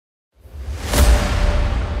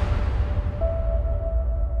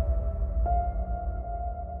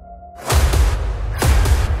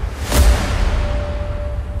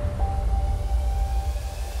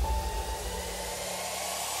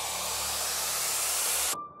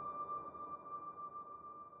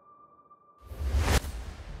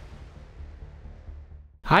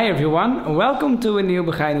Hi everyone, welcome to a new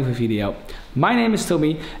Begijnhoeve video. My name is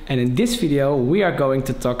Tommie and in this video we are going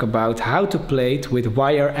to talk about how to plait with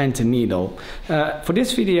wire and a needle. For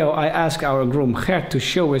this video I asked our groom Gert to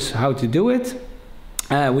show us how to do it.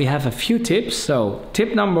 We have a few tips, so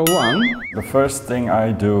tip number one. The first thing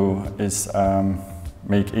I do is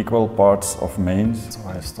make equal parts of manes. So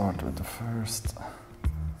I start with the first.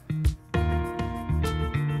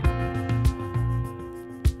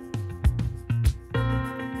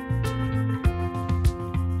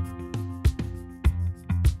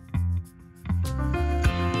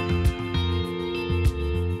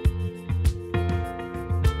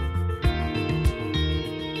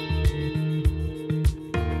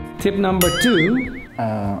 Tip number two.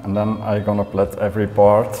 And then I'm gonna plait every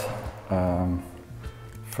part.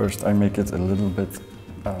 First I make it a little bit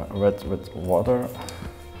wet with water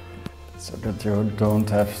so that you don't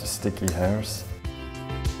have sticky hairs.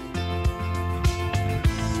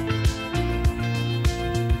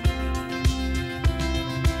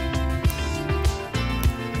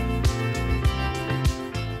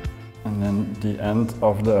 And then the end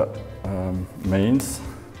of the manes,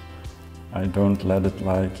 I don't let it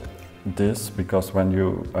like this, because when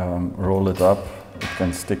you roll it up, it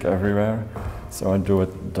can stick everywhere. So I do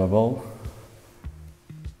it double.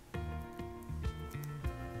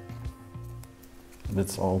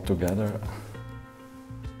 It's all together.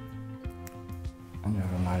 And you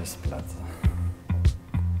have a nice plait.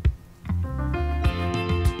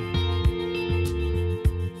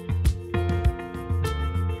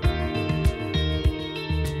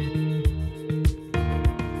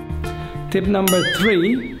 Tip number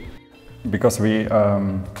three. Because we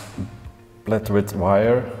plait with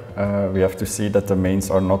wire, we have to see that the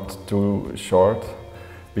manes are not too short,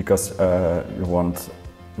 because you want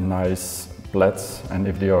nice plaits, and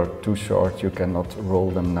if they are too short you cannot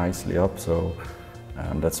roll them nicely up, so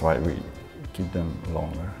that's why we keep them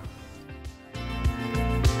longer.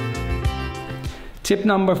 Tip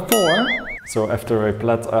number four. So after I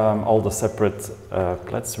plait all the separate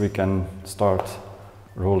plaits, we can start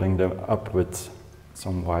rolling them up with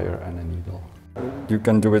some wire and a needle. You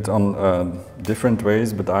can do it on different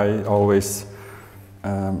ways, but I always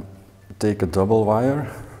take a double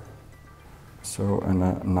wire. So a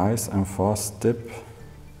nice and fast tip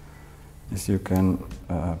is you can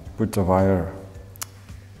put the wire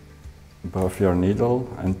above your needle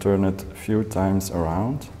and turn it a few times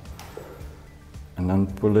around, and then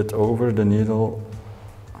pull it over the needle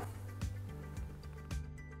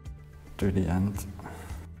to the end.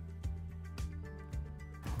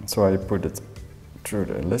 So I put it through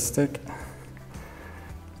the elastic,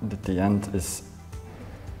 that the end is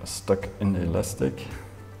stuck in the elastic,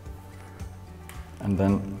 and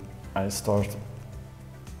then I start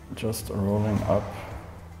just rolling up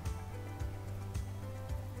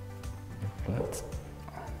the plait,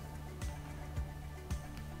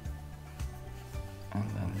 and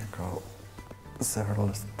then you go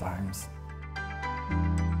several times.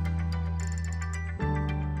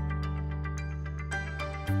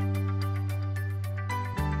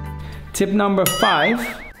 Tip number five.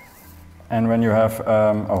 And when you have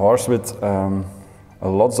a horse with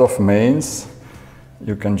lots of manes,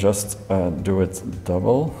 you can just do it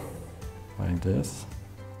double, like this.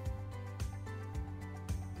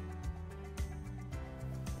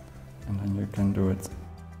 And then you can do it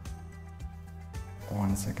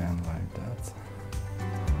once again like that.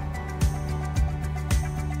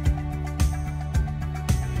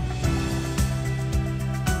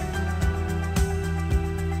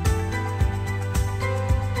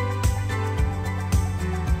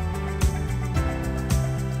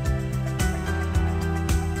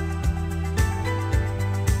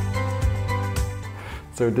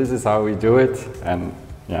 So this is how we do it, and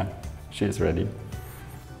yeah, she's ready.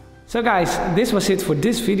 So guys, this was it for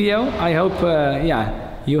this video. I hope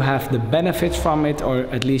you have the benefits from it, or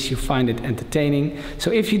at least you find it entertaining.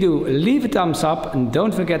 So if you do, leave a thumbs up and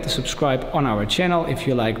don't forget to subscribe on our channel if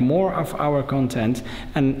you like more of our content,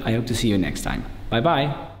 and I hope to see you next time. Bye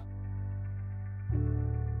bye.